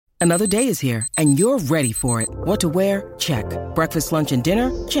Another day is here, and you're ready for it. What to wear? Check. Breakfast, lunch, and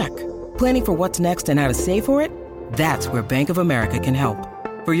dinner? Check. Planning for what's next and how to save for it? That's where Bank of America can help.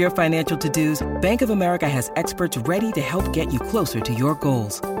 For your financial to-dos, Bank of America has experts ready to help get you closer to your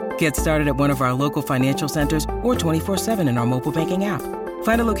goals. Get started at one of our local financial centers or 24/7 in our mobile banking app.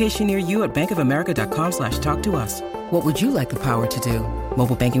 Find a location near you at bankofamerica.com/talktous. What would you like the power to do?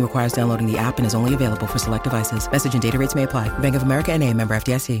 Mobile banking requires downloading the app and is only available for select devices. Message and data rates may apply. Bank of America N.A., member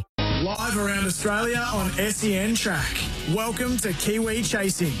FDIC. Live around Australia on SEN Track. Welcome to Kiwi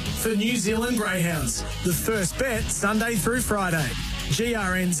Chasing for New Zealand Greyhounds. The first bet Sunday through Friday.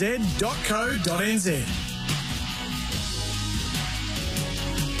 grnz.co.nz.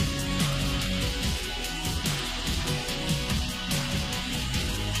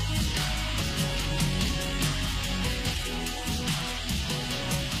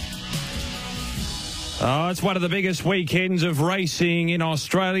 Oh, it's one of the biggest weekends of racing in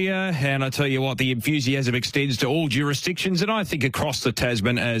Australia, and I tell you what, the enthusiasm extends to all jurisdictions, and I think across the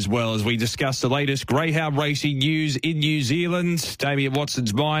Tasman as well, as we discuss the latest greyhound racing news in New Zealand. Damien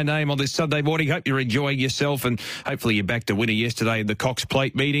Watson's my name on this Sunday morning. Hope you're enjoying yourself, and hopefully you're back to winner yesterday in the Cox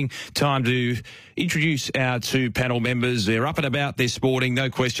Plate meeting. Time to introduce our two panel members. They're up and about this morning, no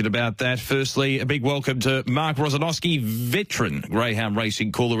question about that. Firstly, a big welcome to Mark Rosanowski, veteran greyhound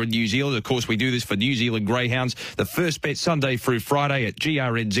racing caller in New Zealand. Of course, we do this for New Zealand Greyhounds. The first bet Sunday through Friday at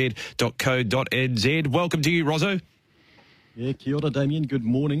grnz.co.nz. Welcome to you, Rozzo. Yeah, kia ora, Damien. Good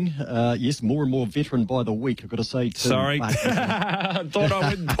morning. Yes, more and more veteran by the week, I've got to say. Too. Sorry. I thought I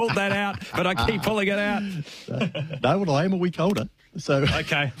wouldn't pull that out, but I keep pulling it out. No, well, I am a week older. So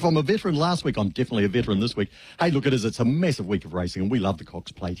okay. If I'm a veteran last week, I'm definitely a veteran this week. Hey, look, it's a massive week of racing, and we love the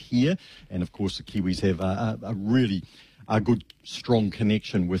Cox Plate here. And, of course, the Kiwis have a really good, strong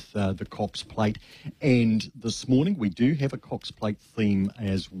connection with the Cox Plate. And this morning we do have a Cox Plate theme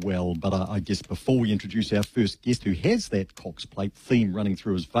as well. But I guess before we introduce our first guest who has that Cox Plate theme running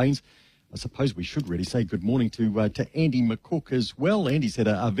through his veins, I suppose we should really say good morning to Andy McCook as well. Andy's had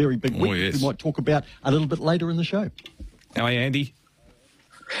a very big week. Yes. We might talk about a little bit later in the show. How are you, Andy?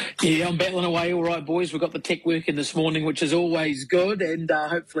 Yeah, I'm battling away. All right, boys. We've got the tech working this morning, which is always good. And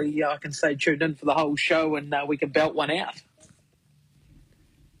hopefully I can stay tuned in for the whole show and we can belt one out.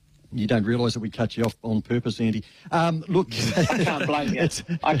 You don't realise that we cut you off on purpose, Andy. Look, I can't blame you.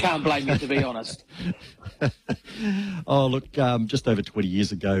 I can't blame you, to be honest. Oh, look, just over 20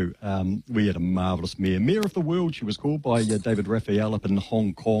 years ago, we had a marvellous mare. Mare of the World, she was called by David Raphael up in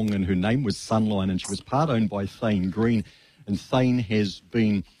Hong Kong, and her name was Sunline, and she was part owned by Thane Green. And Thane has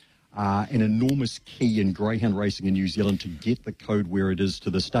been an enormous key in greyhound racing in New Zealand to get the code where it is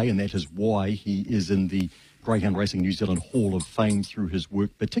to this day, and that is why he is in the Greyhound Racing New Zealand Hall of Fame through his work,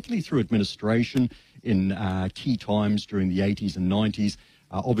 particularly through administration in key times during the 80s and 90s,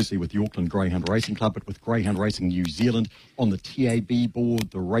 obviously with the Auckland Greyhound Racing Club, but with Greyhound Racing New Zealand on the TAB board,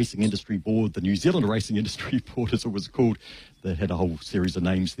 the Racing Industry Board, the New Zealand Racing Industry Board, as it was called. They had a whole series of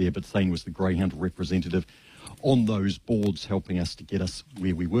names there, but Thane was the greyhound representative on those boards, helping us to get us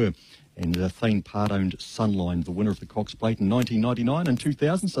where we were. And Thane part-owned Sunline, the winner of the Cox Plate in 1999 and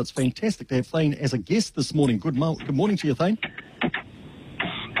 2000. So it's fantastic to have Thane as a guest this morning. Good morning to you, Thane.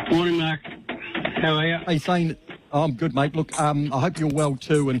 Morning, Mark. How are you? Hey, Thane. I'm good, mate. Look, I hope you're well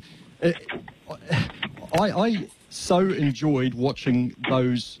too. And I so enjoyed watching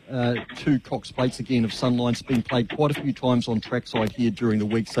those two Cox Plates again of Sunline. It's been played quite a few times on trackside here during the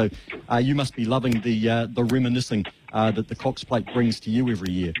week. So you must be loving the reminiscing that the Cox Plate brings to you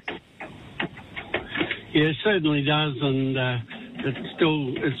every year. Yeah, it certainly does, and it's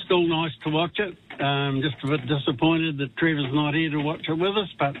still nice to watch it. Just a bit disappointed that Trevor's not here to watch it with us,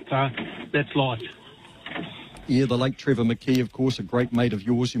 but that's life. Yeah, the late Trevor McKee, of course, a great mate of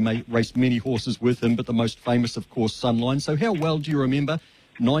yours. You may race many horses with him, but the most famous, of course, Sunline. So how well do you remember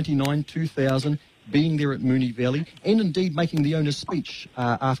 99, 2000, being there at Moonee Valley, and indeed making the owner's speech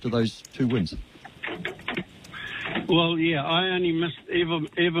after those two wins? Well, yeah, I only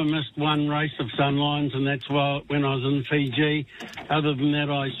ever missed one race of Sunlines, and that's when I was in Fiji. Other than that,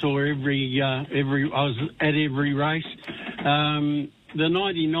 I saw I was at every race. The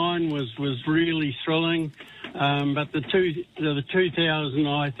 99 was really thrilling, but the 2000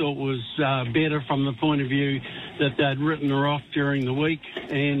 I thought was better from the point of view that they'd written her off during the week,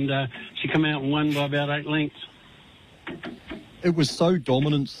 and she came out and won by about 8 lengths. It was so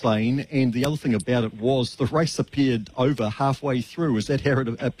dominant, Thane, and the other thing about it was the race appeared over halfway through. Is that how it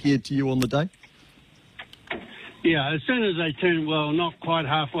appeared to you on the day? Yeah, as soon as they turned, well, not quite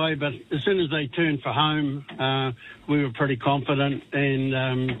halfway, but as soon as they turned for home, we were pretty confident,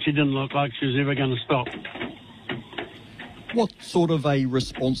 and she didn't look like she was ever going to stop. What sort of a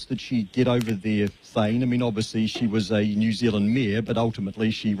response did she get over there, Thane? I mean, obviously she was a New Zealand mare, but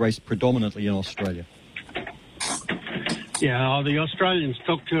ultimately she raced predominantly in Australia. Yeah, the Australians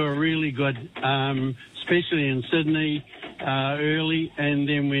took to her really good, especially in Sydney early, and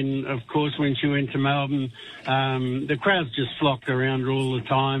then when she went to Melbourne, the crowds just flocked around her all the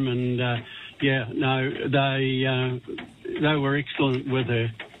time, and they were excellent with her.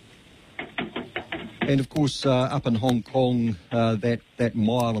 And of course, up in Hong Kong, that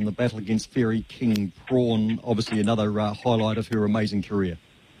mile and the battle against Fairy King Prawn, obviously another highlight of her amazing career.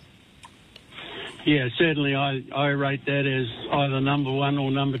 Yeah, certainly. I rate that as either number one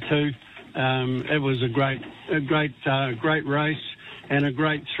or number two. It was a great race and a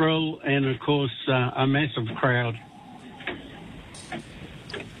great thrill, and of course a massive crowd.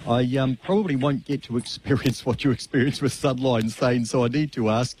 I probably won't get to experience what you experienced with Sunline, Thane, so I need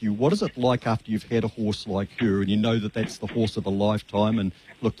to ask you, what is it like after you've had a horse like her and you know that that's the horse of a lifetime? And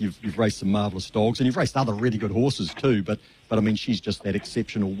look, you've raced some marvellous dogs and you've raced other really good horses too, but I mean, she's just that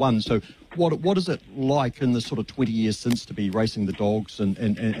exceptional one. So what is it like in the sort of 20 years since to be racing the dogs and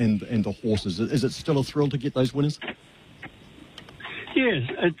the horses? Is it still a thrill to get those winners? Yes,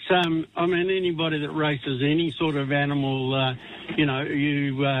 it's. I mean, anybody that races any sort of animal,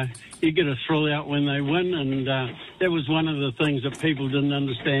 you get a thrill out when they win, and that was one of the things that people didn't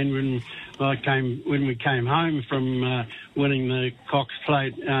understand when we came home from winning the Cox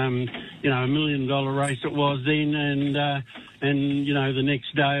Plate. $1 million race it was then, and the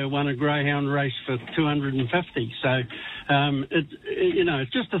next day I won a greyhound race for 250. So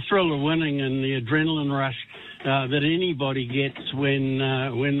it's just the thrill of winning and the adrenaline rush that anybody gets when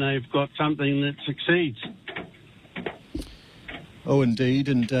they've got something that succeeds. Oh, indeed.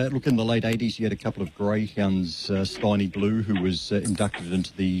 And look, in the late 80s, you had a couple of greyhounds, Steiny Blue, who was inducted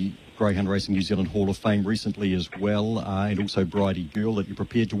into the Greyhound Racing New Zealand Hall of Fame recently as well, and also Bridie Girl, that you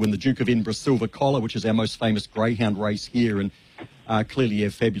prepared to win the Duke of Edinburgh Silver Collar, which is our most famous greyhound race here, and clearly you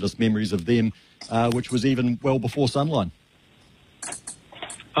have fabulous memories of them, which was even well before Sunline.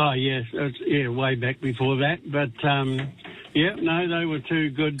 Oh, yes. Way back before that. But, they were two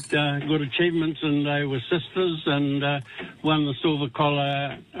good achievements, and they were sisters, and won the Silver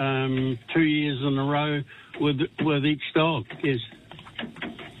Collar 2 years in a row with each dog, yes.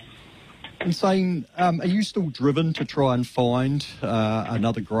 And saying, are you still driven to try and find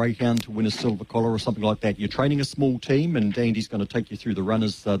another greyhound to win a Silver Collar or something like that? You're training a small team, and Andy's going to take you through the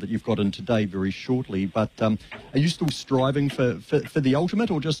runners that you've got in today very shortly. But are you still striving for the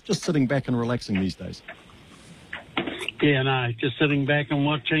ultimate, or just sitting back and relaxing these days? Yeah, no, just sitting back and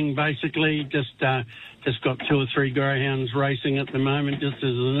watching, basically. Just got 2 or 3 greyhounds racing at the moment, just as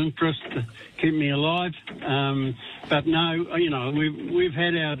an interest to keep me alive. But no, we've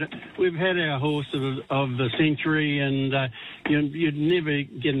had our horse of the century, and you'd never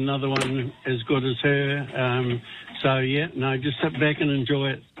get another one as good as her. Just sit back and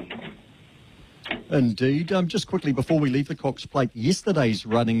enjoy it. Indeed. Just quickly, before we leave the Cox Plate, yesterday's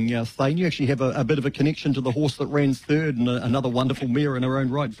running, Thane, you actually have a bit of a connection to the horse that ran third, and another wonderful mare in her own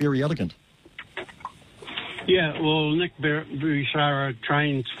right, Very Elegant. Yeah, well, Nick Bouchard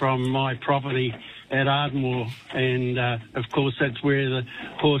trains from my property at Ardmore, and of course that's where the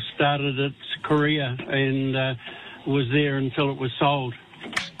horse started its career, and was there until it was sold.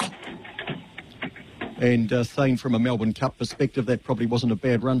 And Thane, from a Melbourne Cup perspective, that probably wasn't a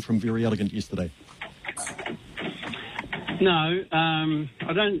bad run from Very Elegant yesterday. No,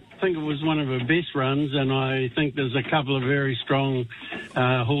 I don't think it was one of her best runs, and I think there's a couple of very strong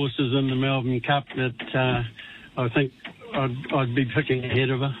horses in the Melbourne Cup that I think I'd be picking ahead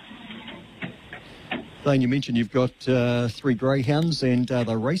of her. Thane, you mentioned you've got 3 greyhounds, and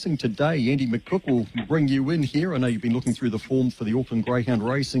they're racing today. Andy McCook will bring you in here. I know you've been looking through the form for the Auckland Greyhound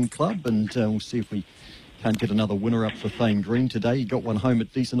Racing Club, and we'll see if we can't get another winner up for Thane Green today. He got one home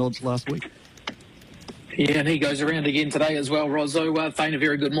at decent odds last week. Yeah, and he goes around again today as well, Rozzo. Thane, a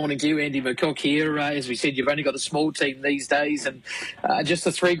very good morning to you. Andy McCook here. As we said, you've only got a small team these days, and just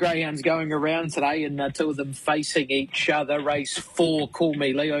the 3 greyhounds going around today, and 2 of them facing each other. Race 4, Call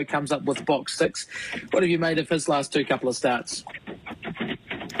Me Leo, comes up with box 6. What have you made of his last couple of starts?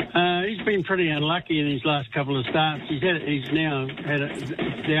 He's been pretty unlucky in his last couple of starts. He's now had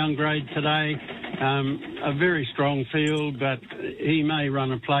a downgrade today. A very strong field, but he may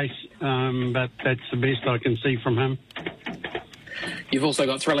run a place, but that's the best I can see from him. You've also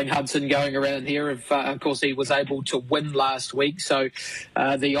got Thrilling Hudson going around here. Of course, he was able to win last week, so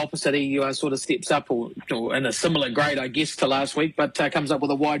the opposite, he sort of steps up, or in a similar grade, I guess, to last week, but comes up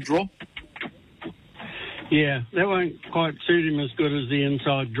with a wide draw. Yeah, that won't quite suit him as good as the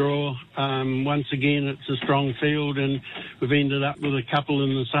inside draw. Once again, it's a strong field, and we've ended up with a couple in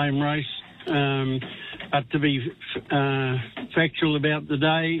the same race. But to be factual about the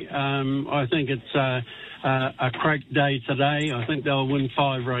day, I think it's a crack day today. I think they'll win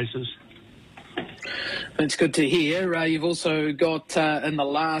 5 races. That's good to hear. You've also got in the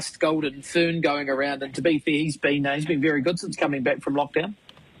last Golden Fern going around, and to be fair, he's been very good since coming back from lockdown.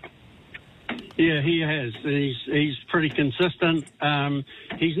 Yeah, he has. He's pretty consistent.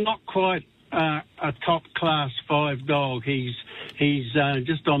 He's not quite a top class 5 dog. He's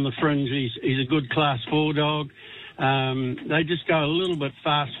just on the fringe. He's a good class 4 dog. They just go a little bit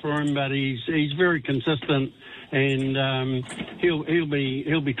fast for him, but he's very consistent, and he'll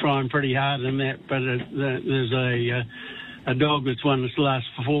be trying pretty hard in that. But there's a dog that's won this last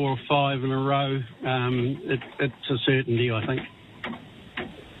 4 or 5 in a row. It's a certainty, I think.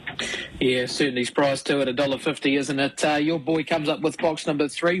 Yeah, certainly he's priced to at $1.50, isn't it? Your boy comes up with box number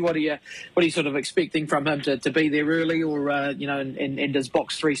 3. What are you sort of expecting from him to be there early, or and does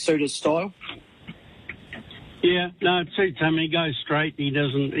box 3 suit his style? Yeah, no, it suits him. He goes straight. He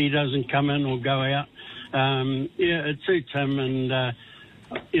doesn't come in or go out. Yeah, it suits him, and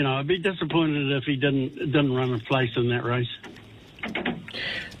I'd be disappointed if he didn't run a place in that race.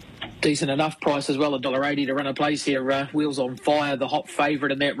 Decent enough price as well, $1.80 to run a place here. Wheels on Fire, the hot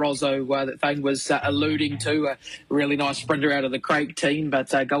favourite in that, Rozzo, that Thane was alluding to. A really nice sprinter out of the Craig team,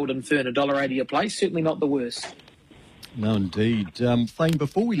 but Golden Fern, $1.80 a place, certainly not the worst. No, indeed. Thane,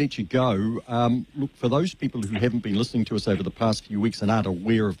 before we let you go, look, for those people who haven't been listening to us over the past few weeks and aren't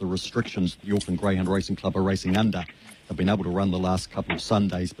aware of the restrictions the Auckland Greyhound Racing Club are racing under, have been able to run the last couple of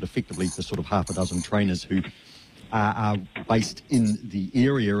Sundays, but effectively for sort of half a dozen trainers who are based in the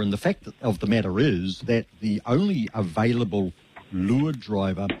area. And the fact of the matter is that the only available lure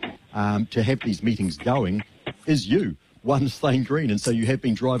driver to have these meetings going is you, one Thane Green. And so you have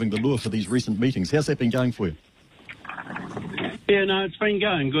been driving the lure for these recent meetings. How's that been going for you? Yeah, no, it's been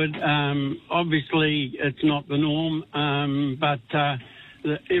going good. Obviously, it's not the norm, but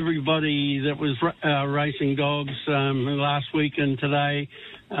everybody that was racing dogs last week and today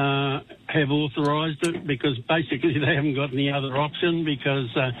have authorised it, because basically they haven't got any other option, because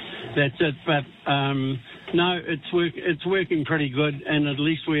that's it. But no, it's working pretty good, and at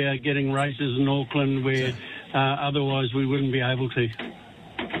least we are getting races in Auckland where otherwise we wouldn't be able to.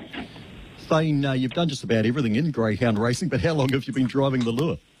 Thane, you've done just about everything in greyhound racing, but how long have you been driving the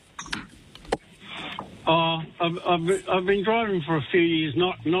lure? I've been driving for a few years,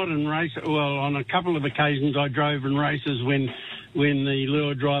 not in race. Well, on a couple of occasions I drove in races when the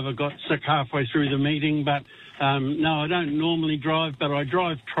lure driver got sick halfway through the meeting. But no, I don't normally drive, but I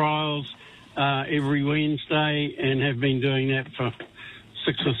drive trials every Wednesday and have been doing that for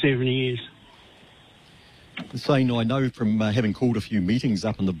 6 or 7 years. Thane, I know from having called a few meetings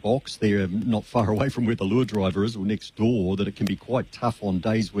up in the box there, not far away from where the lure driver is, or next door, that it can be quite tough on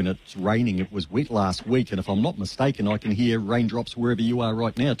days when it's raining. It was wet last week, and if I'm not mistaken, I can hear raindrops wherever you are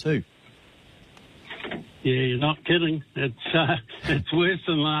right now too. Yeah, you're not kidding. It's worse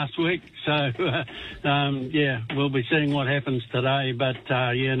than last week. So, yeah, we'll be seeing what happens today. But,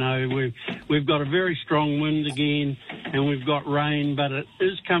 we've got a very strong wind again, and we've got rain, but it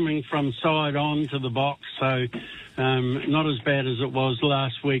is coming from side on to the box. So, not as bad as it was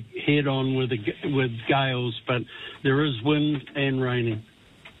last week, head on with gales, but there is wind and raining.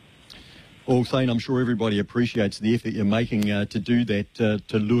 Well, Thane, I'm sure everybody appreciates the effort you're making to do that,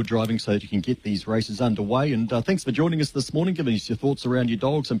 to lure driving so that you can get these races underway. And thanks for joining us this morning, giving us your thoughts around your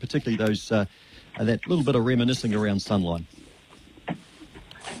dogs, and particularly those that little bit of reminiscing around Sunline.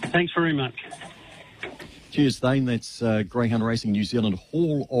 Thanks very much. Cheers, Thane. That's Greyhound Racing New Zealand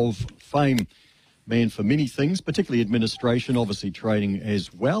Hall of Fame man for many things, particularly administration, obviously training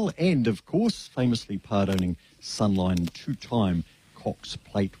as well, and, of course, famously part-owning Sunline 2-time Cox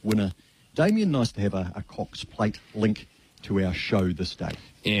Plate winner. Damien, nice to have a Cox Plate link to our show this day.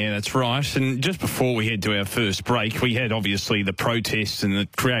 Yeah, that's right. And just before we head to our first break, we had obviously the protests, and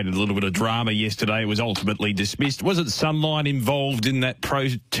it created a little bit of drama yesterday. It was ultimately dismissed. Was it Sunline involved in that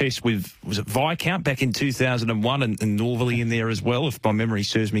protest with, was it Viscount back in 2001 and Norvelly in there as well, if my memory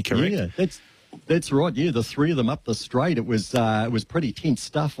serves me correct? Yeah, that's right. Yeah, the three of them up the straight. It was pretty tense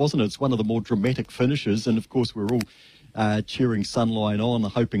stuff, wasn't it? It's one of the more dramatic finishes, and of course we're all cheering Sunline on,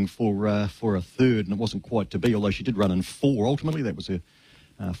 hoping for a third, and it wasn't quite to be, although she did run in 4 ultimately. That was her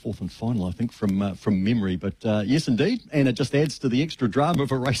fourth and final, I think, from memory. But yes, indeed, and it just adds to the extra drama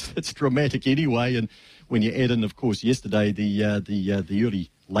of a race that's dramatic anyway. And when you add in, of course, yesterday the early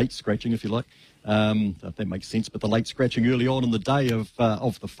late scratching, if you like. If that makes sense, but the late scratching early on in the day of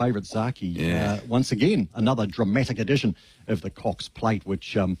the favourite Zaki. Once again, another dramatic edition of the Cox Plate,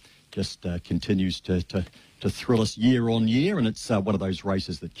 which just continues to thrill us year on year, and it's one of those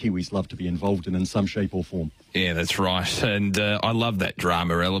races that Kiwis love to be involved in some shape or form. Yeah, that's right. And I love that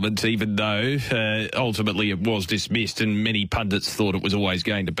drama element, even though ultimately it was dismissed and many pundits thought it was always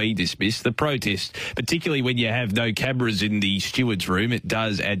going to be dismissed. The protest, particularly when you have no cameras in the steward's room, it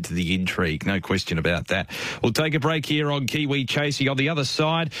does add to the intrigue. No question about that. We'll take a break here on Kiwi Chasing. On the other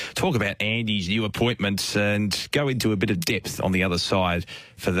side, talk about Andy's new appointment and go into a bit of depth on the other side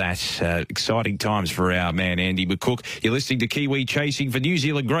for that. Exciting times for our man Andy McCook. You're listening to Kiwi Chasing for New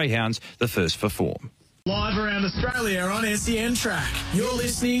Zealand Greyhounds, the first for form. Live around Australia on SEN Track. You're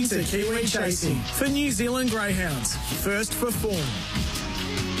listening to Kiwi Chasing for New Zealand Greyhounds, first for form.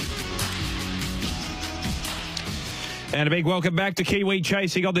 And a big welcome back to Kiwi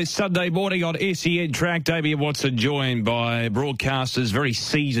Chasing on this Sunday morning on SEN Track. Damien Watson joined by broadcasters, very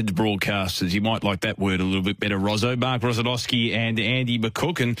seasoned broadcasters. You might like that word a little bit better, Rozzo. Mark Rosanowski and Andy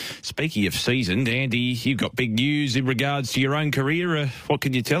McCook. And speaking of seasoned, Andy, you've got big news in regards to your own career. What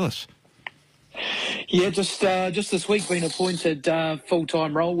can you tell us? Yeah, just this week been appointed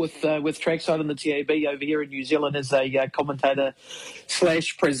full-time role with Trackside and the TAB over here in New Zealand as a commentator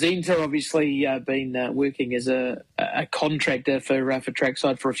 / presenter. Obviously, been working as a contractor for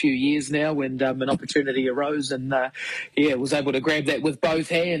Trackside for a few years now, and an opportunity arose, and was able to grab that with both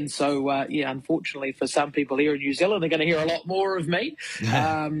hands. So unfortunately for some people here in New Zealand, they're going to hear a lot more of me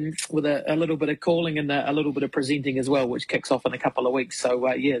with a little bit of calling and a little bit of presenting as well, which kicks off in a couple of weeks. So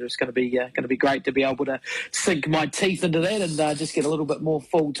it's going to be great to be able to sink my teeth into that and just get a little bit more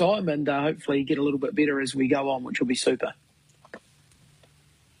full time and hopefully get a little bit better as we go on, which will be super.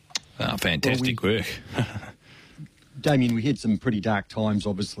 Oh, fantastic work. Damien, we had some pretty dark times,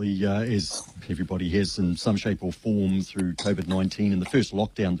 obviously, as everybody has in some shape or form through COVID-19. And the first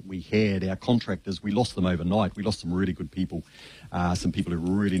lockdown that we had, our contractors, we lost them overnight. We lost some really good people, some people who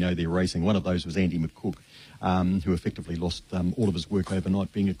really know their racing. One of those was Andy McCook, who effectively lost all of his work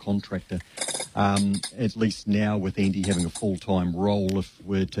overnight being a contractor. At least now with Andy having a full-time role, if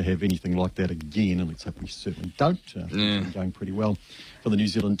we're to have anything like that again, and let's hope we certainly don't, it's been going pretty well for the New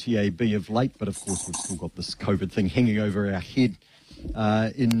Zealand TAB of late, but of course we've still got this COVID thing hanging over our head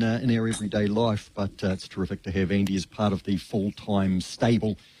in our everyday life. But it's terrific to have Andy as part of the full-time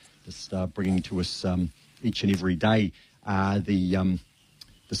stable, just bringing to us each and every day the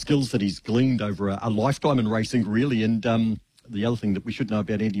skills that he's gleaned over a lifetime in racing, really. And the other thing that we should know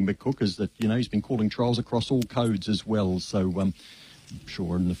about Andy McCook is that, he's been calling trials across all codes as well. So I'm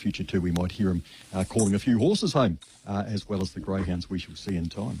sure in the future too we might hear him calling a few horses home, as well as the greyhounds we shall see in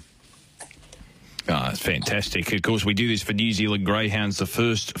time. Oh, it's fantastic. Of course, we do this for New Zealand Greyhounds, the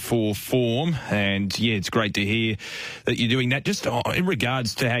first for form. And, it's great to hear that you're doing that. Just in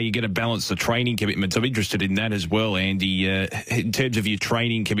regards to how you're going to balance the training commitments, I'm interested in that as well, Andy. In terms of your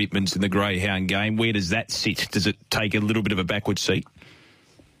training commitments in the greyhound game, where does that sit? Does it take a little bit of a backward seat?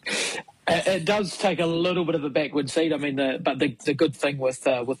 It does take a little bit of a backward seat. I mean, but the good thing with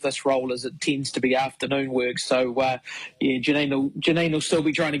this role is it tends to be afternoon work. So, Janine will still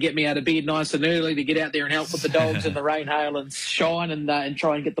be trying to get me out of bed nice and early to get out there and help with the dogs in the rain, hail and shine and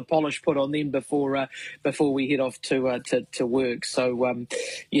try and get the polish put on them before we head off to work. So,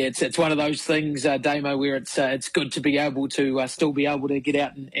 it's one of those things, Damo, where it's good to be able to still be able to get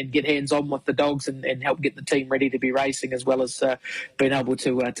out and get hands-on with the dogs and help get the team ready to be racing, as well as being able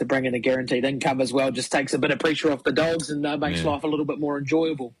to bring in a guaranteed income as well. Just takes a bit of pressure off the dogs and makes life a little bit more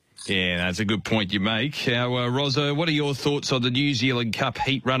enjoyable. Yeah, that's a good point you make. Now, Rozzo, what are your thoughts on the New Zealand Cup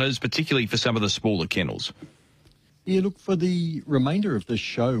heat runners, particularly for some of the smaller kennels? Yeah, look, for the remainder of this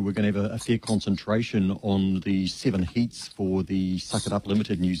show, we're going to have a fair concentration on the 7 heats for the Suck It Up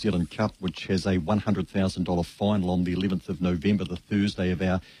Limited New Zealand Cup, which has a $100,000 final on the 11th of November, the Thursday of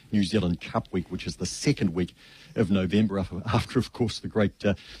our New Zealand Cup week, which is the second week of November, after, of course, the great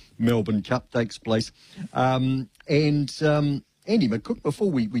Melbourne Cup takes place. Andy McCook,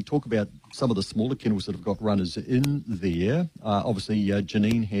 before we talk about some of the smaller kennels that have got runners in there, obviously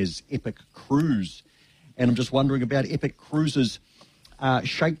Janine has Epic Cruise. And I'm just wondering about Epic Cruise's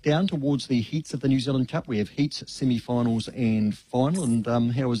shakedown towards the heats of the New Zealand Cup. We have heats, semi-finals and final. And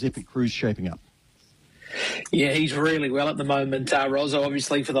how is Epic Cruise shaping up? Yeah, he's really well at the moment, Rozzo.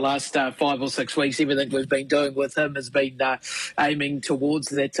 Obviously, for the last 5 or 6 weeks, everything we've been doing with him has been aiming towards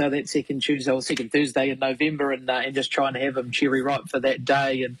that second Tuesday or second Thursday in November, and just trying to have him cherry ripe for that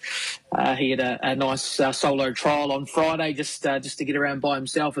day. And he had a nice solo trial on Friday, just to get around by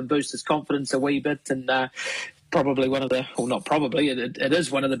himself and boost his confidence a wee bit. And probably one of the, well, not probably, it is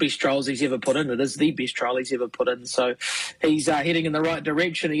one of the best trials he's ever put in. It is the best trial he's ever put in. So he's heading in the right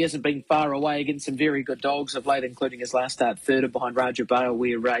direction. He hasn't been far away against some very good dogs of late, including his last start third behind Raja Bale,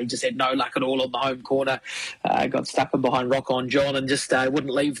 where he just had no luck at all on the home corner. Got stuck in behind Rock On John and just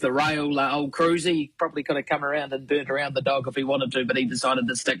wouldn't leave the rail. Old Cruzy probably could have come around and burnt around the dog if he wanted to, but he decided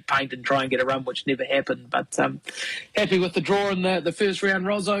to stick paint and try and get a run, which never happened. But happy with the draw in the first round,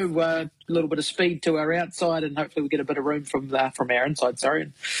 Rozzo. A little bit of speed to our outside, and hopefully we get a bit of room from our inside,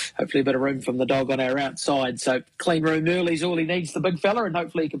 and hopefully a bit of room from the dog on our outside. So clean room early is all he needs, the big fella, and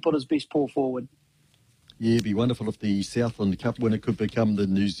hopefully he can put his best paw forward. Yeah, it'd be wonderful if the Southland Cup winner could become the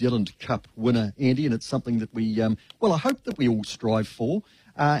New Zealand Cup winner, Andy, and it's something that we, I hope that we all strive for.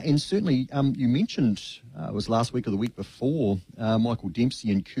 And certainly, you mentioned, it was last week or the week before, Michael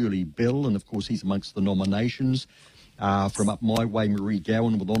Dempsey and Curly Bell, and of course he's amongst the nominations. From Up My Way, Marie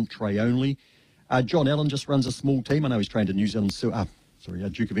Gowan with Entree Only. John Allen just runs a small team. I know he's trained a New Zealand,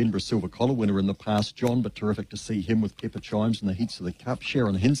 Duke of Edinburgh Silver Collar winner in the past, John, but terrific to see him with Pepper Chimes in the heats of the Cup.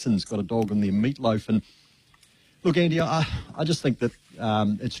 Sharon Hinson's got a dog in their Meatloaf. And look, Andy, I just think that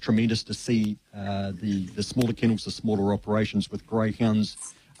it's tremendous to see the smaller kennels, the smaller operations with greyhounds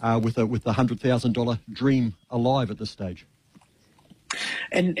with the $100,000 dream alive at this stage.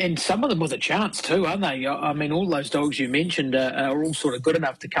 And some of them with a chance too, aren't they? I mean, all those dogs you mentioned are all sort of good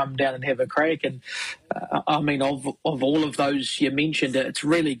enough to come down and have a crack. And of all of those you mentioned, it's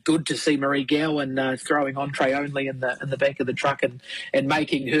really good to see Marie Gowan throwing Entree Only in the back of the truck and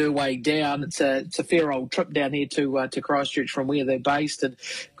making her way down. It's a fair old trip down here to Christchurch from where they're based, and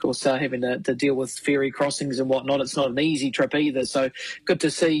of course having to deal with ferry crossings and whatnot. It's not an easy trip either. So good to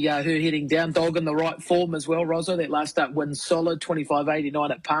see her heading down. Dog in the right form as well, Rozzo. That last up win solid, 25.89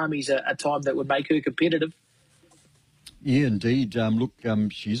 at Palmy's, a time that would make her competitive. Yeah, indeed.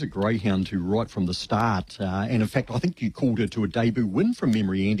 She's a greyhound who right from the start, and in fact, I think you called her to a debut win from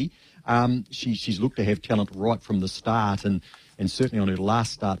memory, Andy. She's looked to have talent right from the start, and certainly on her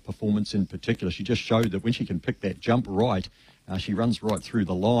last start performance in particular, she just showed that when she can pick that jump right, she runs right through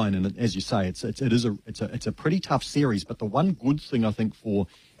the line. And as you say, it's a pretty tough series. But the one good thing I think for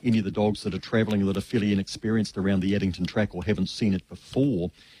any of the dogs that are travelling that are fairly inexperienced around the Addington track or haven't seen it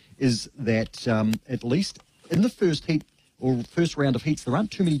before, is that at least in the first heat or first round of heats, there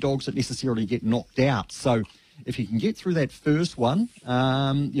aren't too many dogs that necessarily get knocked out. So if you can get through that first one,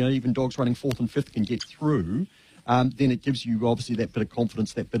 even dogs running fourth and fifth can get through. Then it gives you obviously that bit of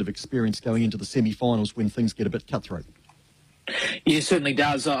confidence, that bit of experience going into the semi-finals when things get a bit cutthroat. Yeah, it certainly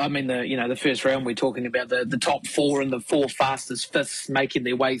does. I mean, the first round we're talking about the top four and the four fastest fifths making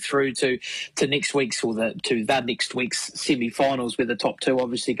their way through to next week's next week's semi-finals, where the top two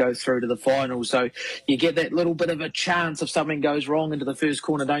obviously go through to the finals. So you get that little bit of a chance if something goes wrong into the first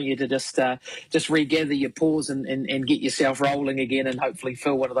corner, don't you, to just regather your paws and get yourself rolling again, and hopefully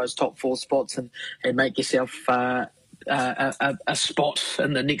fill one of those top four spots and make yourself a spot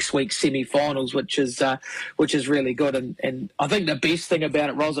in the next week's semi-finals, which is really good. And I think the best thing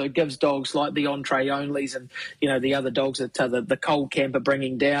about it, Rozzo, it gives dogs like the Entree Onlys and the other dogs that the Cold Camp are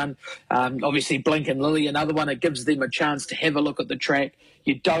bringing down, obviously Blink and Lily, another one, it gives them a chance to have a look at the track.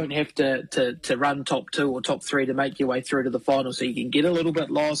 You don't have to run top two or top three to make your way through to the final, so you can get a little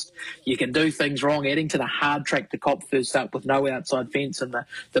bit lost. You can do things wrong. Addington, a hard track to cop first up with no outside fence and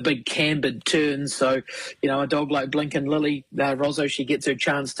the big cambered turns. So, a dog like Blink and Lily, Rozzo, she gets her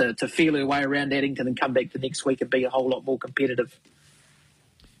chance to feel her way around Addington and come back the next week and be a whole lot more competitive.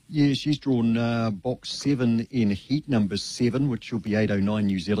 Yeah, she's drawn box 7 in heat number 7, which will be 8:09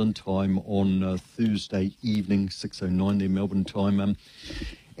 New Zealand time on Thursday evening, 6:09 there Melbourne time.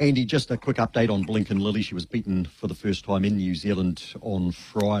 Andy, just a quick update on Blink and Lily. She was beaten for the first time in New Zealand on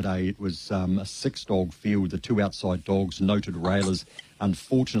Friday. It was a 6-dog field, the 2 outside dogs, noted railers.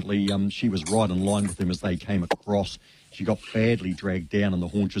 Unfortunately, she was right in line with them as they came across. She got badly dragged down on the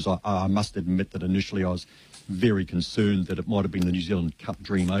haunches. I must admit that initially I was very concerned that it might have been the New Zealand Cup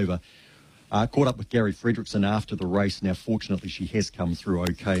dream over. Caught up with Gary Fredrickson after the race. Now, fortunately, she has come through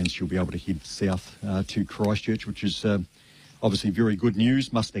okay and she'll be able to head south to Christchurch, which is obviously very good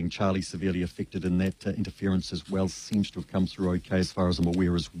news. Mustang Charlie severely affected in that interference as well. Seems to have come through okay as far as I'm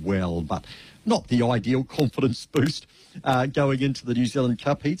aware as well, but not the ideal confidence boost going into the New Zealand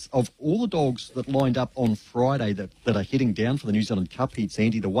Cup heats. Of all the dogs that lined up on Friday that are heading down for the New Zealand Cup heats,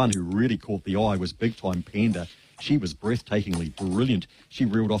 Andy, the one who really caught the eye was Big Time Panda. She was breathtakingly brilliant. She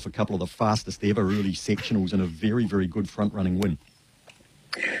reeled off a couple of the fastest ever early sectionals and a very, very good front-running win.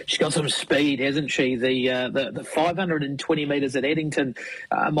 She's got some speed, hasn't she? The 520 metres at Addington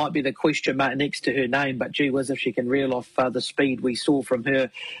might be the question mark next to her name, but gee whiz, if she can reel off the speed we saw from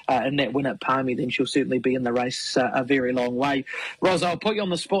her in that win at Palmy, then she'll certainly be in the race a very long way. Ros, I'll put you on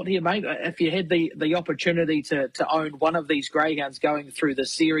the spot here, mate. If you had the opportunity to own one of these greyhounds going through the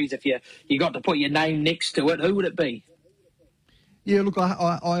series, if you got to put your name next to it, who would it be? Yeah, look,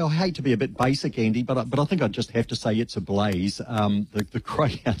 I hate to be a bit basic, Andy, but I think I just have to say It's a Blaze. The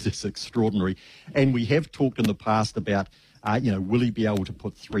greyhound is extraordinary, and we have talked in the past about, will he be able to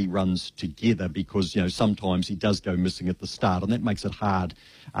put 3 runs together? Because sometimes he does go missing at the start, and that makes it hard.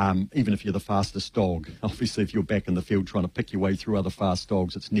 Even if you're the fastest dog, obviously, if you're back in the field trying to pick your way through other fast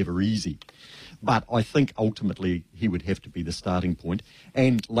dogs, it's never easy. But I think ultimately he would have to be the starting point.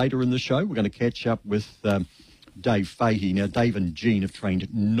 And later in the show, we're going to catch up with Dave Fahey. Now, Dave and Jean have trained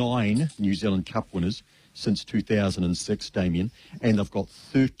 9 New Zealand Cup winners since 2006, Damien, and they've got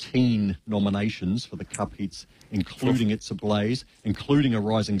 13 nominations for the Cup heats, including It's a Blaze, including a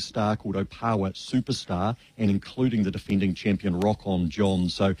rising star called Opawa Superstar, and including the defending champion Rock On John.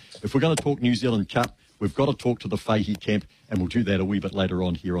 So if we're going to talk New Zealand Cup, we've got to talk to the Fahey camp, and we'll do that a wee bit later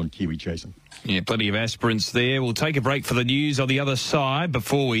on here on Kiwi Chasing. Yeah, plenty of aspirants there. We'll take a break for the news on the other side.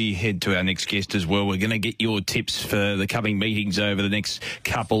 Before we head to our next guest as well, we're going to get your tips for the coming meetings over the next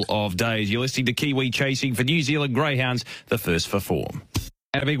couple of days. You're listening to Kiwi Chasing for New Zealand Greyhounds, the first for form.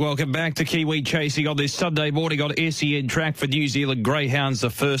 And a big welcome back to Kiwi Chasing on this Sunday morning on SEN Track for New Zealand Greyhounds, the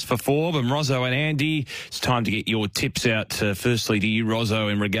first for form. And Rozzo and Andy, it's time to get your tips out. Firstly to you, Rozzo,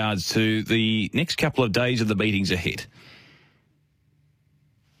 in regards to the next couple of days of the meetings ahead.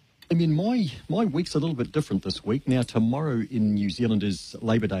 I mean, my week's a little bit different this week. Now, tomorrow in New Zealand is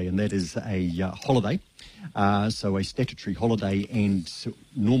Labour Day, and that is a holiday, so a statutory holiday. And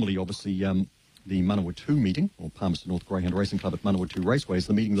normally, obviously, the Manawatu meeting, or Palmerston North Greyhound Racing Club at Manawatu Raceway, is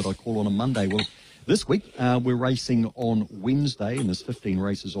the meeting that I call on Monday. Well, this week we're racing on Wednesday, and there's 15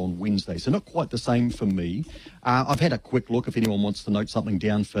 races on Wednesday, so not quite the same for me. I've had a quick look if anyone wants to note something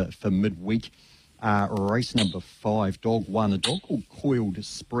down for midweek. Race number 5, Dog 1, a dog called Coiled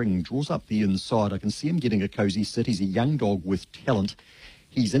Spring, draws up the inside. I can see him getting a cosy sit. He's a young dog with talent.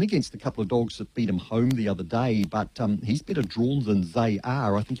 He's in against a couple of dogs that beat him home the other day, but he's better drawn than they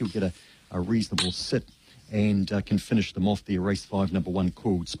are. I think he'll get a reasonable sit and can finish them off there. Race 5, number 1,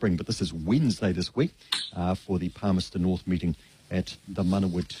 Coiled Spring. But this is Wednesday this week for the Palmerston North meeting at the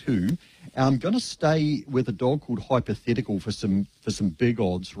Manawatu. I'm going to stay with a dog called Hypothetical for some big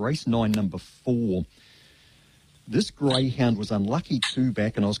odds. Race 9, number 4. This greyhound was unlucky 2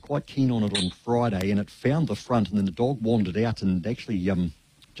 back, and I was quite keen on it on Friday, and it found the front, and then the dog wandered out and actually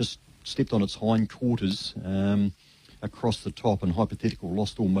just stepped on its hind quarters across the top, and Hypothetical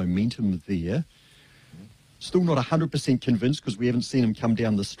lost all momentum there. Still not 100% convinced because we haven't seen him come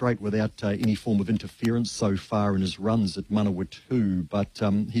down the straight without any form of interference so far in his runs at Manawatu, but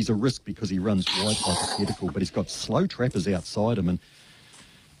he's a risk because he runs wide, Hypothetical, but he's got slow trappers outside him, and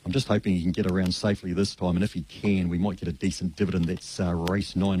I'm just hoping he can get around safely this time, and if he can, we might get a decent dividend. That's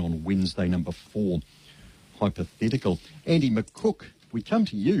race 9 on Wednesday, number 4, Hypothetical. Andy McCook, we come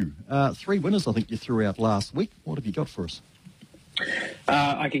to you. 3 winners I think you threw out last week. What have you got for us?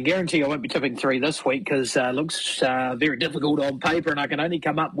 I can guarantee I won't be tipping 3 this week because it looks very difficult on paper, and I can only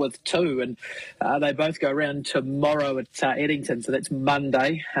come up with 2, and they both go around tomorrow at Addington, so that's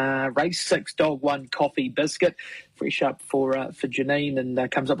Monday. Race 6, Dog 1, Coffee Biscuit. Fresh up for Janine,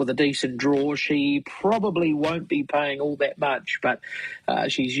 and comes up with a decent draw. She probably won't be paying all that much, but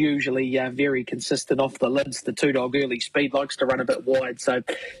she's usually very consistent off the lids. The 2-dog Early Speed likes to run a bit wide, so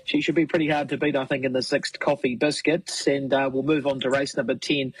she should be pretty hard to beat, I think, in the 6th, Coffee Biscuit. And we'll move on to race number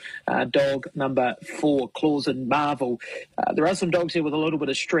 10, dog number 4, Claws and Marvel. There are some dogs here with a little bit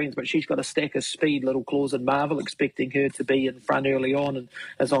of strength, but she's got a stack of speed, little Claws and Marvel, expecting her to be in front early on, and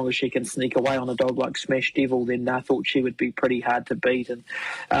as long as she can sneak away on a dog like Smash Devil, then thought she would be pretty hard to beat. And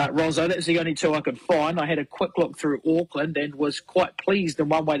Rozzo, that's the only 2 I could find. I had a quick look through Auckland and was quite pleased in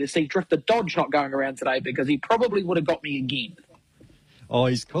one way to see Drifter Dodge not going around today, because he probably would have got me again. Oh,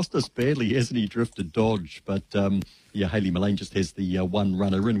 he's cost us badly, hasn't he, Drifter Dodge? But yeah, Hayley Mullane just has the one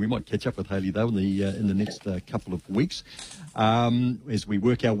runner in. We might catch up with Hayley though in the next couple of weeks as we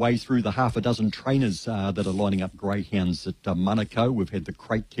work our way through the half a dozen trainers that are lining up greyhounds at Manukau. We've had the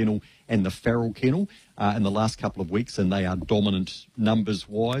Crate Kennel and the Farrell Kennel in the last couple of weeks, and they are dominant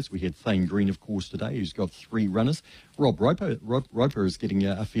numbers-wise. We had Thane Green, of course, today, who's got 3 runners. Rob Roper is getting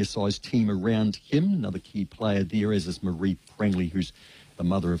a fair-sized team around him. Another key player there, as is Marie Prangley, who's the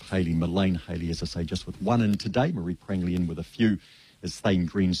mother of Hayley Mullane. Hayley, as I say, just with 1 in today. Marie Prangley in with a few, as Thane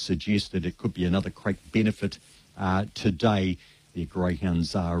Green suggested. It could be another great benefit today. Their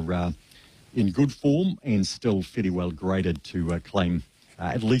greyhounds are in good form and still fairly well graded to claim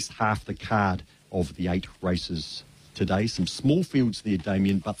at least half the card of the 8 races today. Some small fields there,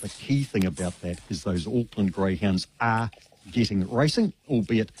 Damien, but the key thing about that is those Auckland greyhounds are getting racing,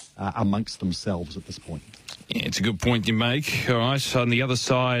 albeit amongst themselves at this point. Yeah, it's a good point you make. All right, on the other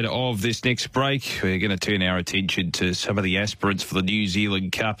side of this next break, we're going to turn our attention to some of the aspirants for the New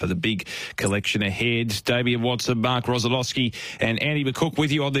Zealand Cup, the big collection ahead. Damien Watson, Mark Rosanowski and Andy McCook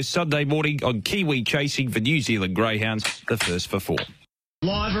with you on this Sunday morning on Kiwi Chasing for New Zealand Greyhounds, the first for 4.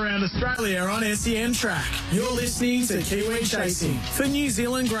 Live around Australia on SEN Track. You're listening to Kiwi Chasing for New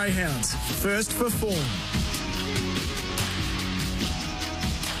Zealand Greyhounds, first for 4.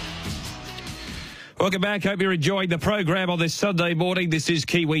 Welcome back. Hope you're enjoying the program on this Sunday morning. This is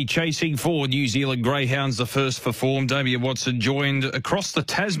Kiwi Chasing for New Zealand Greyhounds, the first for form. Damien Watson joined across the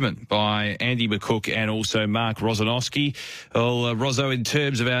Tasman by Andy McCook and also Mark Rosanowski. Well, Rozo, in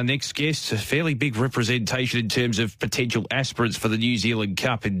terms of our next guest, a fairly big representation in terms of potential aspirants for the New Zealand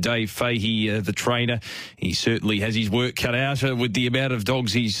Cup. And Dave Fahey, the trainer, he certainly has his work cut out with the amount of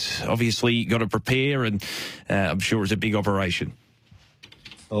dogs he's obviously got to prepare, and I'm sure it's a big operation.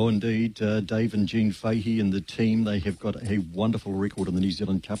 Oh, indeed. Dave and Jean Fahey and the team, they have got a wonderful record in the New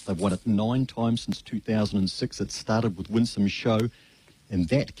Zealand Cup. They've won it 9 times since 2006. It started with Winsome Show, and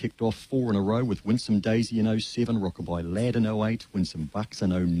that kicked off 4 in a row with Winsome Daisy in 07, Rockabye Lad in 08, Winsome Bucks in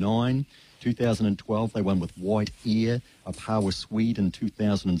 09. 2012, they won with White Ear, Apawa Swede in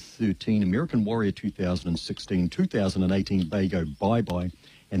 2013, American Warrior 2016, 2018, Bago Bye Bye,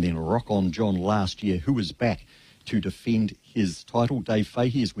 and then Rock On John last year, who was back to defend his title. Dave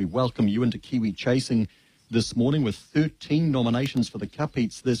Fahey, as we welcome you into Kiwi Chasing this morning with 13 nominations for the Cup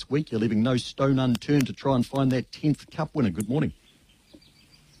Heats this week. You're leaving no stone unturned to try and find that 10th Cup winner. Good morning.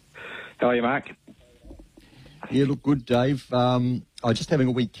 How are you, Mark? Yeah, look good, Dave. I'm just having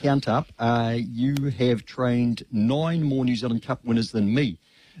a wee count up. You have trained 9 more New Zealand Cup winners than me.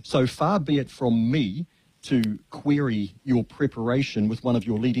 So far be it from me to query your preparation with one of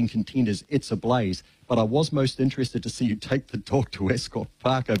your leading contenders, It's a Blaze. But I was most interested to see you take the dog to Ascot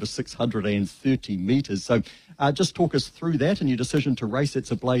Park over 630 metres. So just talk us through that and your decision to race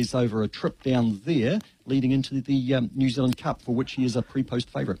It's a Blaze over a trip down there leading into the New Zealand Cup, for which he is a pre-post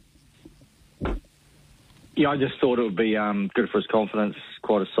favourite. Yeah, I just thought it would be good for his confidence.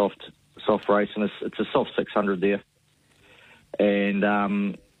 Quite a soft race, and it's a soft 600 there.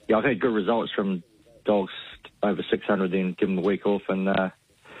 And yeah, I've had good results from dogs over 600, then give them a week off, and they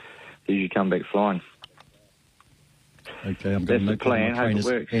usually come back flying. Okay, I'm going to note that in my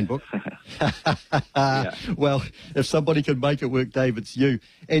trainer's handbook. Yeah. Well, if somebody can make it work, Dave, it's you.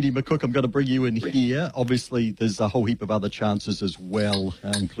 Andy McCook, I'm going to bring you in here. Obviously, there's a whole heap of other chances as well,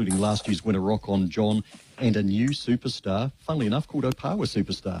 including last year's winner, Rock On John, and a new superstar, funnily enough, called Opawa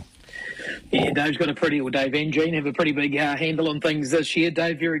Superstar. Yeah, Dave's got Dave and Jean have a pretty big handle on things this year.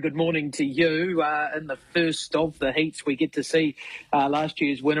 Dave, very good morning to you. In the first of the heats, we get to see last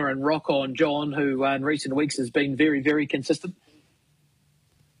year's winner and Rock On John, who in recent weeks has been very, very consistent.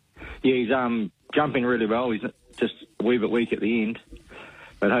 Yeah, he's jumping really well. He's just a wee bit weak at the end,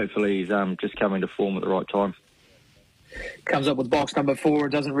 but hopefully he's just coming to form at the right time. Comes up with box number 4.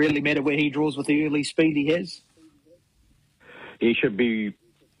 It doesn't really matter where he draws with the early speed he has. He should be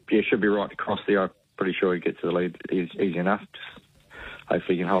right to cross there. I'm pretty sure he gets to the lead easy enough. Just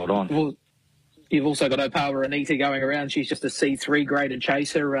hopefully he can hold on. Well, you've also got Opawa Anita going around. She's just a C3 graded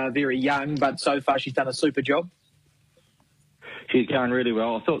chaser, very young, but so far she's done a super job. She's going really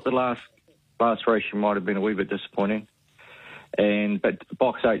well. I thought the last race she might have been a wee bit disappointing, but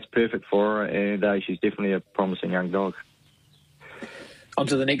box 8's perfect for her, and she's definitely a promising young dog. On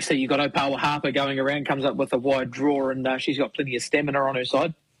to the next heat, you've got Opawa Harper going around, comes up with a wide draw, and she's got plenty of stamina on her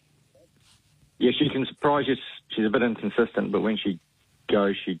side. Yeah, she can surprise you. She's a bit inconsistent, but when she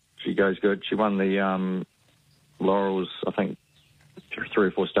goes, she goes good. She won the Laurels, I think, 3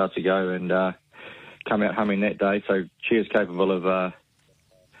 or 4 starts ago, and come out humming that day. So she is capable of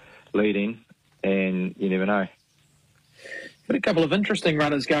leading, and you never know. Got a couple of interesting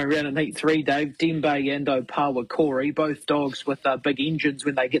runners going around in Heat 3, Dave. Dembe and Opawa Corey, both dogs with big engines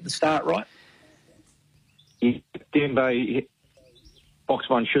when they get the start right. Yeah, Dembe, box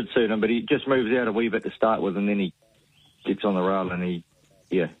 1 should suit him, but he just moves out a wee bit to start with, and then he gets on the rail, and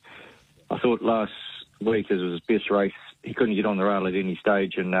I thought last week as was his best race, he couldn't get on the rail at any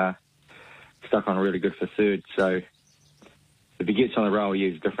stage, and stuck on really good for 3rd. So if he gets on the rail,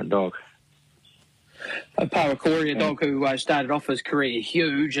 he's a different dog. Opawa Corey, a dog who started off his career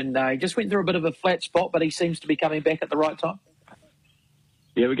huge, and he just went through a bit of a flat spot, but he seems to be coming back at the right time.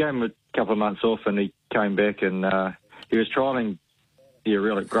 Yeah, we gave him a couple of months off, and he came back, and he was trialling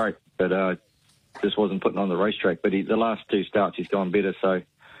really great, but just wasn't putting on the racetrack. But the last 2 starts he's gone better, so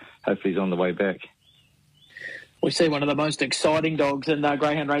hopefully he's on the way back. We see one of the most exciting dogs in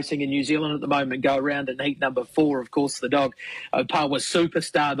greyhound racing in New Zealand at the moment go around in heat number 4. Of course, the dog Opawa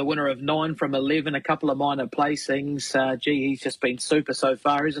Superstar, the winner of 9 from 11, a couple of minor placings. He's just been super so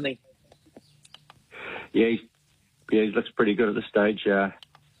far, isn't he? Yeah, he looks pretty good at this stage.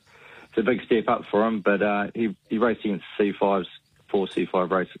 It's a big step up for him, but he raced against C5s, 4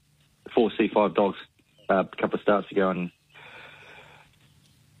 C5 dogs a couple of starts ago and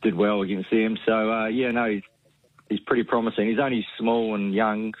did well against them. So, he's pretty promising. He's only small and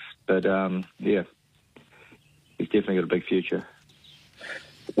young, but, he's definitely got a big future.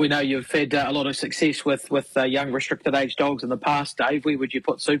 We know you've had a lot of success with young restricted age dogs in the past, Dave. Where would you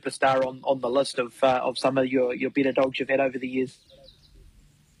put Superstar on the list of some of your better dogs you've had over the years?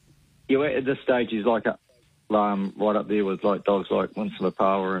 Yeah, at this stage he's like right up there with like dogs like Winston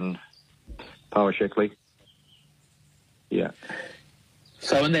Opawa and Power Shickley. Yeah.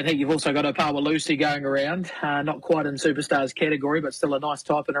 So in that heat, you've also got Opawa Lucy going around, not quite in Superstar's category, but still a nice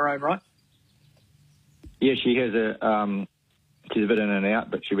type in her own right. Yeah, she has she's a bit in and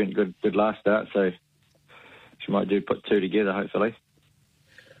out, but she went good last start, so she might put 2 together, hopefully.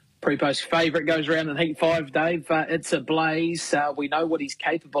 Pre-post favourite goes around in Heat 5, Dave. It's a Blaze. We know what he's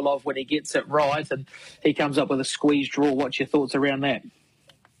capable of when he gets it right, and he comes up with a squeeze draw. What's your thoughts around that?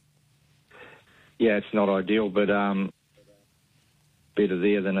 Yeah, it's not ideal, but better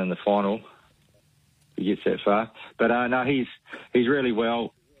there than in the final. He gets that far. But, no, he's really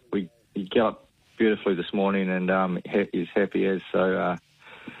well. He galloped beautifully this morning, and he's happy as, so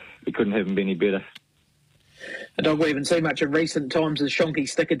he couldn't have him be any better. A dog we haven't seen much in recent times is Shonky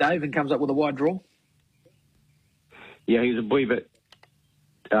Sticker, Dave, and comes up with a wide draw. Yeah, he's a wee bit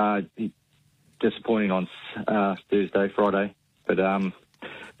disappointing on Friday, but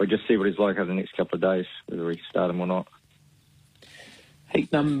we'll just see what he's like over the next couple of days, whether we start him or not.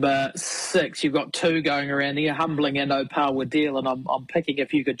 Heat number 6, you've got 2 going around here, Humbling and Opawa Deal, and I'm picking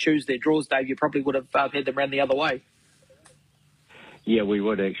if you could choose their draws, Dave, you probably would have had them around the other way. Yeah, we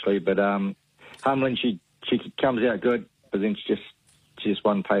would actually, but Humbling, she comes out good, but then she just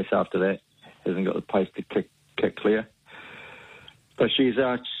one pace after that. Hasn't got the pace to kick clear. But she's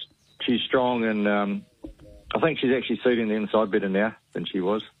strong, and I think she's actually suiting the inside better now than she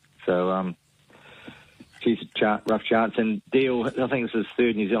was. So she's a rough chance. And Deal, I think it's his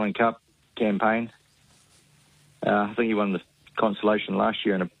 3rd New Zealand Cup campaign. I think he won the consolation last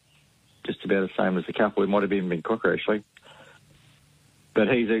year, and just about the same as the Cup. It might have even been quicker, actually. But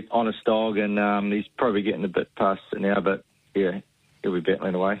he's an honest dog, and he's probably getting a bit past it now, but, yeah, he'll be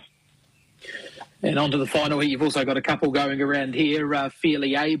battling away. And on to the final heat, you've also got a couple going around here.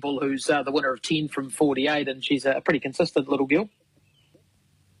 Fairly Able, who's the winner of 10 from 48, and she's a pretty consistent little girl.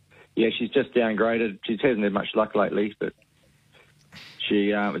 Yeah, she's just downgraded. She hasn't had much luck lately, but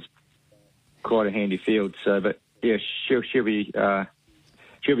it's quite a handy field. So, but, yeah, she'll be up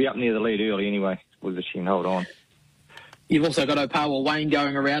near the lead early anyway, whether she can hold on. You've also got Opawa Wayne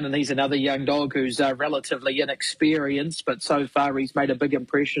going around, and he's another young dog who's relatively inexperienced, but so far he's made a big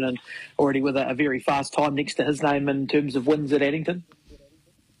impression and already with a very fast time next to his name in terms of wins at Addington.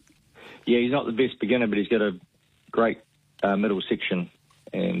 Yeah, he's not the best beginner, but he's got a great middle section,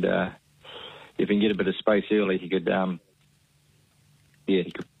 and if he can get a bit of space early, he could,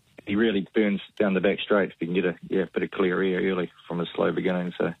 he really burns down the back straight if he can get a bit of clear air early from a slow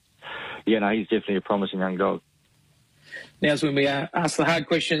beginning. So, yeah, no, he's definitely a promising young dog. Now's when we ask the hard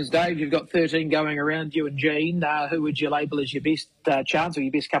questions, Dave. You've got 13 going around, you and Jean. Who would you label as your best chance or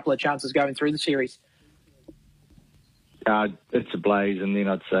your best couple of chances going through the series? It's a Blaze, and then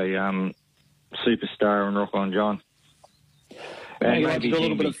I'd say Superstar and Rock On John. You like to do a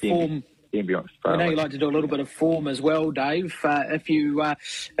little bit of form. I know you like to do a little bit of form as well, Dave. If you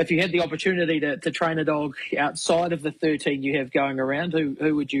had the opportunity to train a dog outside of the 13 you have going around,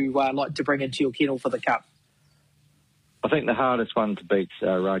 who would you like to bring into your kennel for the Cup? I think the hardest one to beat's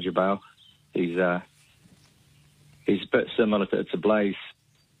Raja Bale. He's a bit similar to Blaze.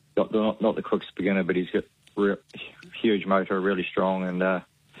 Not the quickest beginner, but he's got huge motor, really strong, and I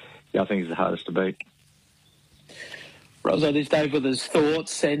think he's the hardest to beat. Rosso, there's Dave with his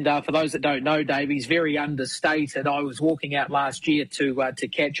thoughts, and for those that don't know, Dave, he's very understated. I was walking out last year to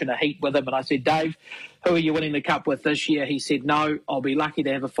catch in a heat with him, and I said, Dave, who are you winning the Cup with this year? He said, no, I'll be lucky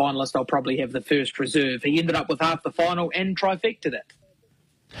to have a finalist. I'll probably have the first reserve. He ended up with half the final and trifected it.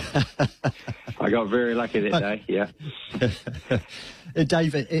 I got very lucky that day, yeah.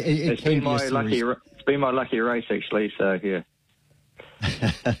 Dave, it's been my lucky race, actually, so, yeah.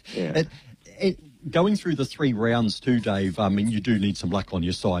 Yeah. Going through the 3 rounds too, Dave, I mean, you do need some luck on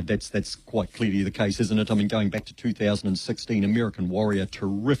your side. That's quite clearly the case, isn't it? I mean, going back to 2016, American Warrior,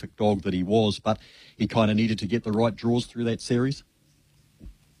 terrific dog that he was, but he kind of needed to get the right draws through that series.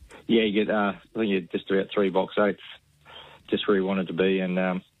 Yeah, you get, I think you just about 3 box 8s, just where he wanted to be,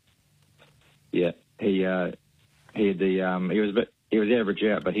 and he had the he was average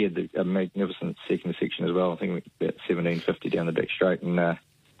out, but he had a magnificent second section as well. I think about 17.50 down the back straight, and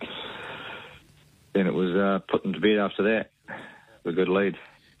then it was put them to bed after that. A good lead.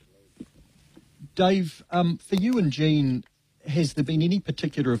 Dave, for you and Jean, has there been any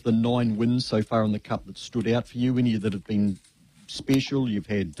particular of the 9 wins so far in the Cup that stood out for you? Any that have been special? You've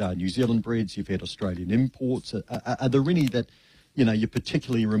had New Zealand breds, you've had Australian imports. Are there any that you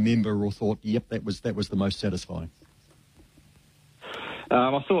particularly remember or thought, yep, that was the most satisfying?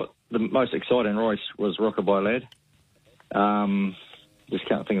 I thought the most exciting race was Rockabye Lad. Just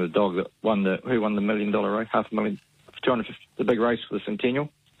can't think of the dog that won the $1 million race, $500,000, 250, the big race for the Centennial.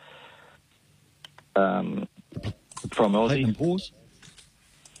 From Aussie. Platinum Paws?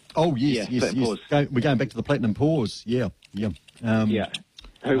 Oh, yes. We're going back to the Platinum Paws. Yeah. Who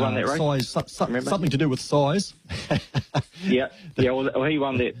won that race? Size, something to do with size. Yeah. Well, he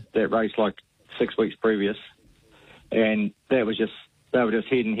won that race like 6 weeks previous, and they were just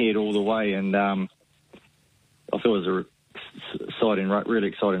head and head all the way, and I thought it was a really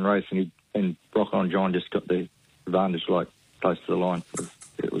exciting race, and Rock On John just got the advantage like close to the line.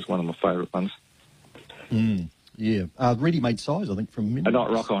 It was one of my favourite ones. Yeah. Ready-made size, I think, from... Not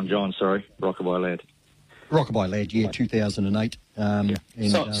Rock On John, sorry. Rockabye Lad. Rockabye Lad, yeah, 2008.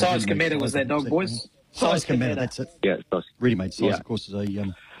 Size Commander was that dog, boys? Size Commander, that's it. Yeah, size. Ready-made size, of course, is a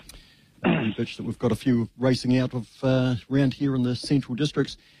bitch that we've got a few racing out of around here in the Central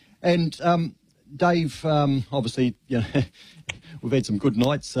Districts. And Dave, obviously, we've had some good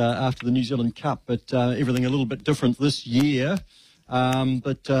nights after the New Zealand Cup, but everything a little bit different this year.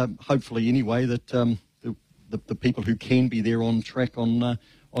 But hopefully, anyway, that the people who can be there on track on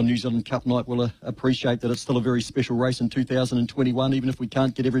New Zealand Cup night will appreciate that it's still a very special race in 2021, even if we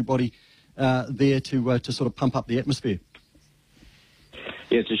can't get everybody there to sort of pump up the atmosphere.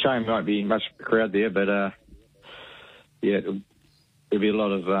 Yeah, it's a shame there won't be much crowd there, but there'll be a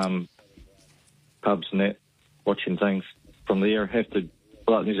lot of pubs and that watching things from there.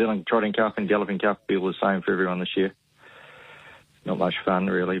 Like New Zealand Trotting Cup and Galloping Cup be all the same for everyone this year. Not much fun,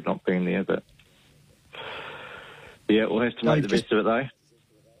 really, not being there, but yeah, we'll have to make the best of it, though.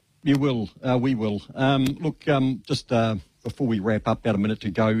 You will. We will. Look, just before we wrap up, about a minute to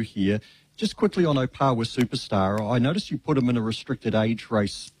go here, just quickly on Opawa Superstar, I noticed you put him in a restricted age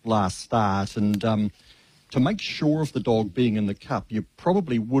race last start, and to make sure of the dog being in the Cup, you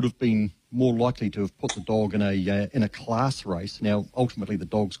probably would have been more likely to have put the dog in a class race. Now, ultimately, the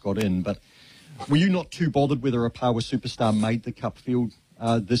dogs got in, but were you not too bothered whether Opawa Superstar made the Cup field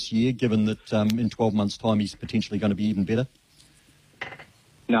this year, given that in 12 months' time he's potentially going to be even better?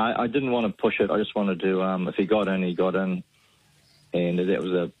 No, I didn't want to push it. I just wanted to, if he got in, he got in. And that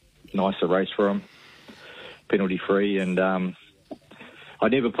was a nicer race for him, penalty-free. And I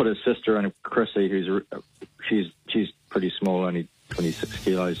never put his sister in, Chrissy, she's pretty small, only 26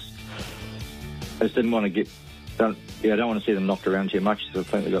 kilos. I just didn't want to I don't want to see them knocked around too much. So I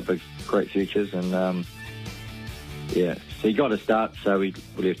think they've got great futures. And, so he got a start, so we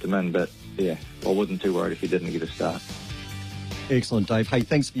left him in. But, I wasn't too worried if he didn't get a start. Excellent, Dave. Hey,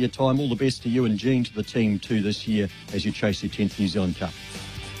 thanks for your time. All the best to you and Jean, to the team too this year as you chase your 10th New Zealand Cup.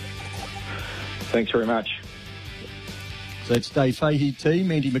 Thanks very much. So it's Dave Fahey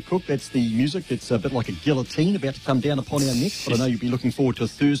team, Andy McCook. That's the music. It's a bit like a guillotine about to come down upon our necks, but I know you'll be looking forward to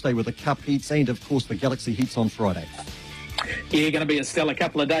Thursday with the Cup heats and, of course, the Galaxy heats on Friday. Yeah, going to be a stellar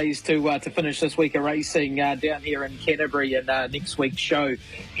couple of days to finish this week of racing down here in Canterbury, and next week's show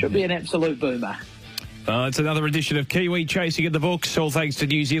should be an absolute boomer. It's another edition of Kiwi Chasing in the books, all thanks to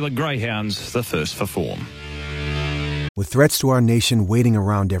New Zealand Greyhounds, the first for form. With threats to our nation waiting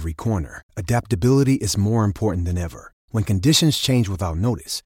around every corner, adaptability is more important than ever. When conditions change without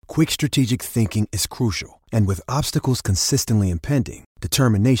notice, quick strategic thinking is crucial. And with obstacles consistently impending,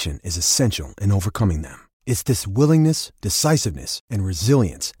 determination is essential in overcoming them. It's this willingness, decisiveness, and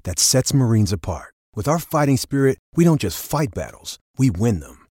resilience that sets Marines apart. With our fighting spirit, we don't just fight battles, we win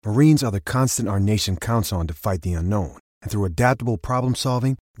them. Marines are the constant our nation counts on to fight the unknown. And through adaptable problem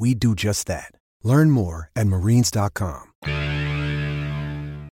solving, we do just that. Learn more at Marines.com.